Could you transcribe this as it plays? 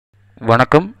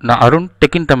வணக்கம். நான் அருண்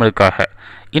டெக்கின் தமிழுக்காக.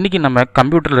 இன்றைக்கி நம்ம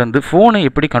கம்ப்யூட்டர்லேருந்து ஃபோனை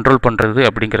எப்படி கண்ட்ரோல் பண்ணுறது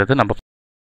அப்படிங்கிறது நம்ம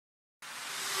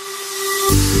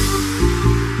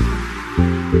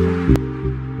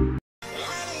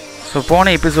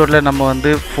போன எபிசோடில்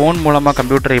நம்ம ஃபோன் மூலமாக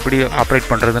கம்ப்யூட்டரை எப்படி ஆப்ரேட்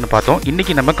பண்ணுறதுன்னு பார்த்தோம்.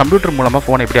 இன்றைக்கி நம்ம கம்ப்யூட்டர் மூலமாக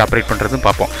ஃபோனை எப்படி ஆப்ரேட் பண்ணுறதுன்னு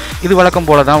பார்ப்போம். இது வழக்கம்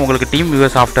போல் தான் உங்களுக்கு டீம்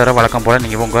வியூவர் சாஃப்ட்வேரை வழக்கம் போல்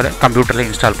நீங்கள் உங்கள் கம்ப்யூட்டரில்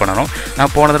இன்ஸ்டால் பண்ணணும்.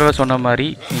 நான் போன தடவை சொன்ன மாதிரி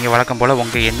நீங்கள் வழக்கம் போல்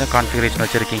உங்கள் என்ன கான்ஃபிகரேஷன்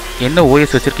வச்சுருக்கீங்க, என்ன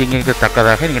ஓஎஸ் வச்சுருக்கீங்க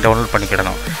தக்கதாக நீங்கள் டவுன்லோட்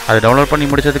பண்ணிக்கிடணும். அது டவுன்லோட் பண்ணி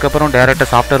முடிச்சதுக்கப்புறம் டேரெக்டாக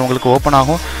சாஃப்ட்வேர் உங்களுக்கு ஓப்பன்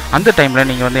ஆகும். அந்த டைமில்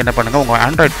நீங்கள் என்ன பண்ணுங்கள், உங்கள்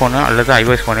ஆண்ட்ராய்ட் ஃபோனு அல்லது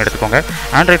iOS ஃபோனை எடுத்துக்கோங்க.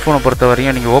 ஆண்ட்ராய்ட் ஃபோனை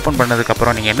பொறுத்தவரையும் நீங்கள் ஓப்பன்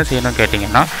பண்ணதுக்கப்புறம் நீங்கள் என்ன செய்யணும்னு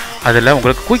கேட்டிங்கன்னா, அதில்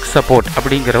உங்களுக்கு குயிக் சப்போர்ட்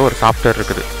அப்படிங்கிற ஒரு சாஃப்ட்வேர்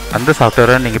இருக்குது. அந்த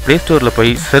சாஃப்ட்வேரை நீங்கள் ப்ளே ஸ்டோரில் போய்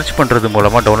சர்ச் பண்ணுறது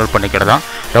மூலமாக டவுன்லோட் பண்ணிக்கிடலாம்.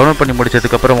 டவுன்லோட் பண்ணி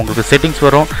முடிச்சதுக்கப்புறம் உங்களுக்கு செட்டிங்ஸ்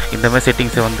வரும். இந்த மாதிரி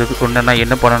செட்டிங்ஸை ஒன்றுனா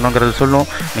என்ன பண்ணணுங்கிறது சொல்லும்.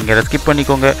 நீங்கள் அதை ஸ்கிப்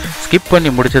பண்ணிக்கோங்க. ஸ்கிப்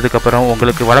பண்ணி முடிச்சதுக்கப்புறம்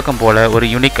உங்களுக்கு வழக்கம் போல் ஒரு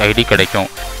யூனிக் ஐடி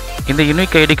கிடைக்கும். இந்த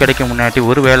யூனிக் ஐடி கிடைக்க முன்னாடி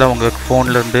ஒரு வேளை உங்கள்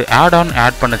ஃபோன்லேருந்து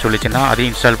ஆட் பண்ண சொல்லிச்சுன்னா அதையும்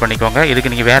இன்ஸ்டால் பண்ணிக்கோங்க.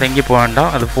 இதுக்கு நீங்கள் வேறு எங்கேயும் போக வேண்டாம்.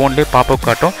 அது ஃபோன்லேயே பாப்அப்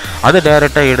காட்டும். அதை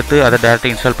டேரெக்டாக எடுத்து அதை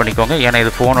டேரெக்டாக இன்ஸ்டால் பண்ணிக்கோங்க. ஏன்னா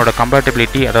இது ஃபோனோட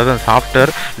கம்பேட்டபிலிட்டி, அதாவது அந்த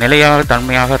சாஃப்ட்வேர் நிலையாக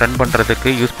தன்மையாக ரன்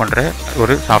பண்ணுறதுக்கு யூஸ் பண்ணுற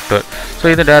ஒரு சாஃப்ட்வேர். ஸோ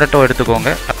இதை டேரெக்டாக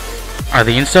எடுத்துக்கோங்க. அது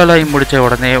இன்ஸ்டால் ஆகி முடித்த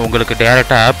உடனே உங்களுக்கு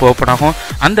டேரெக்டாக ஆப் ஓப்பன் ஆகும்.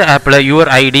 அந்த ஆப்பில்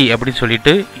யுவர் ஐடி அப்படின்னு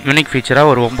சொல்லிட்டு யூனிக்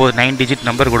ஃபீச்சராக ஒரு 9 டிஜிட்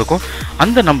நம்பர் கொடுக்கும்.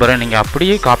 அந்த நம்பரை நீங்கள்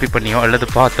அப்படியே காப்பி பண்ணியோ அல்லது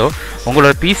பார்த்தோ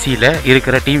உங்களோட பிசியில்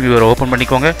இருக்கிற டீம் வியூவரை ஓப்பன்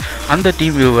பண்ணிக்கோங்க. அந்த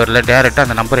டீம் வியூவரில் டேரெக்டாக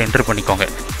அந்த நம்பரை என்ட்ரு பண்ணிக்கோங்க.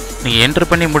 நீங்கள் என்ட்ரு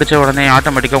பண்ணி முடித்த உடனே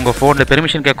ஆட்டோமேட்டிக்காக உங்கள் ஃபோனில்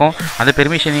பெர்மிஷன் கேட்கும். அந்த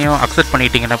பெர்மிஷனையும் அக்செப்ட்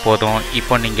பண்ணிட்டீங்கன்னா போதும்.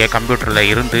 இப்போ நீங்கள் கம்ப்யூட்டரில்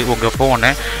இருந்து உங்கள் ஃபோனை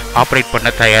ஆப்ரேட்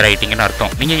பண்ண தயாராகிட்டீங்கன்னு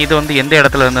அர்த்தம். நீங்கள் இது எந்த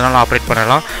இடத்துல இருந்தனாலும் ஆப்ரேட்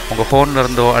பண்ணலாம். உங்கள் ஃபோனில்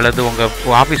இருந்தோ அல்லது உங்கள்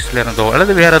ஆஃபீஸில் இருந்தோ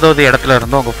அல்லது வேறு ஏதாவது இடத்துல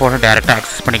இருந்தோ உங்கள் ஃபோனை டேரெக்டாக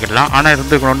ஆக்சஸ் பண்ணிக்கலாம். ஆனால்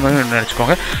இருந்துக்கணும்னு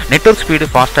நினச்சிக்கோங்க, நெட்வொர்க்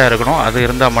ஸ்பீடு ஃபாஸ்ட்டாக இருக்கணும். அது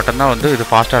இருந்தால் மட்டும்தான் இது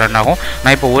ஃபாஸ்ட்டாக ரன் ஆகும்.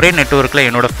 நான் இப்போ ஒரே நெட்வொர்க்கில்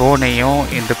என்னோடய ஃபோனையும்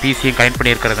இந்த பிசியும் கனெக்ட்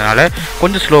பண்ணியிருக்கிறதுனால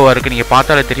கொஞ்சம் ஸ்லோவாக இருக்குது. நீங்கள்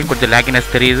பார்த்தாலே தெரியும், கொஞ்சம்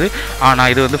லேக்கினஸ் தெரியுது. ஆனால்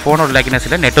இது ஃபோனோட லேக்கினஸ்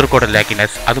இல்லை, நெட்வொர்க்கோட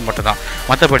லேக்கினஸ். அது மட்டும் தான்.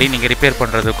 மற்றபடி நீங்கள் ரிப்பேர்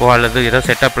பண்ணுறதுக்கோ அல்லது ஏதாவது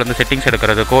செட்டப்லேருந்து செட்டிங்ஸ்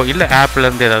எடுக்கிறதுக்கோ இல்லை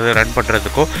ஆப்லேருந்து ஏதாவது ரன்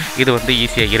பண்ணுறதுக்கோ இது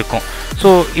ஈஸியாக இருக்கும்.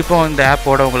 ஸோ இப்போ இந்த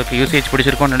ஆப்போட உங்களுக்கு யூசேஜ்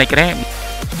பிடிச்சிருக்கும்னு நினைக்கிறேன்.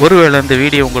 ஒருவேளை இந்த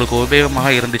வீடியோ உங்களுக்கு உபயோகமாக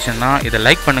இருந்துச்சுன்னா இதை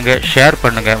லைக் பண்ணுங்கள், ஷேர்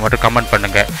பண்ணுங்கள் மற்றும் கமெண்ட்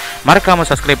பண்ணுங்கள். மறக்காமல்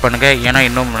சப்ஸ்கிரைப் பண்ணுங்கள். ஏன்னா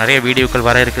இன்னும் நிறைய வீடியோக்கள்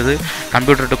வர இருக்குது.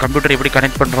 கம்ப்யூட்டர் டு கம்ப்யூட்டர் எப்படி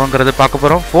கனெக்ட் பண்ணுறோங்கிறது பார்க்க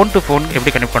போகிறோம். ஃபோன் டு ஃபோன்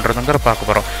எப்படி கனெக்ட் பண்ணுறதுங்கிற பார்க்க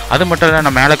போகிறோம். அது மட்டும் இல்லை,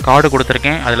 நான் மேலே கார்டு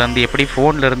கொடுத்துருக்கேன். அதில் எப்படி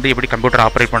ஃபோன்லேருந்து எப்படி கம்ப்யூட்டர்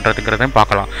ஆப்ரேட் பண்ணுறதுங்கிறதையும்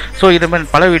பார்க்கலாம். ஸோ இது மாதிரி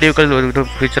பல வீடியோக்கள்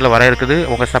ஃபியூச்சரில் வர இருக்குது.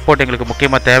 உங்கள் சப்போர்ட் எங்களுக்கு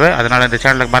முக்கியமாக தேவை. அதனால் இந்த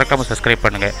சேனலுக்கு மறக்காமல் சப்ஸ்கிரைப்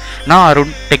பண்ணுங்கள். நான்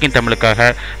அருண் டெக்கின்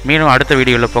தமிழுக்காக. மீண்டும் அடுத்த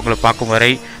வீடியோவில் உங்களை பார்க்கும்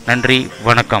வரை நன்றி,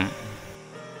 வணக்கம்.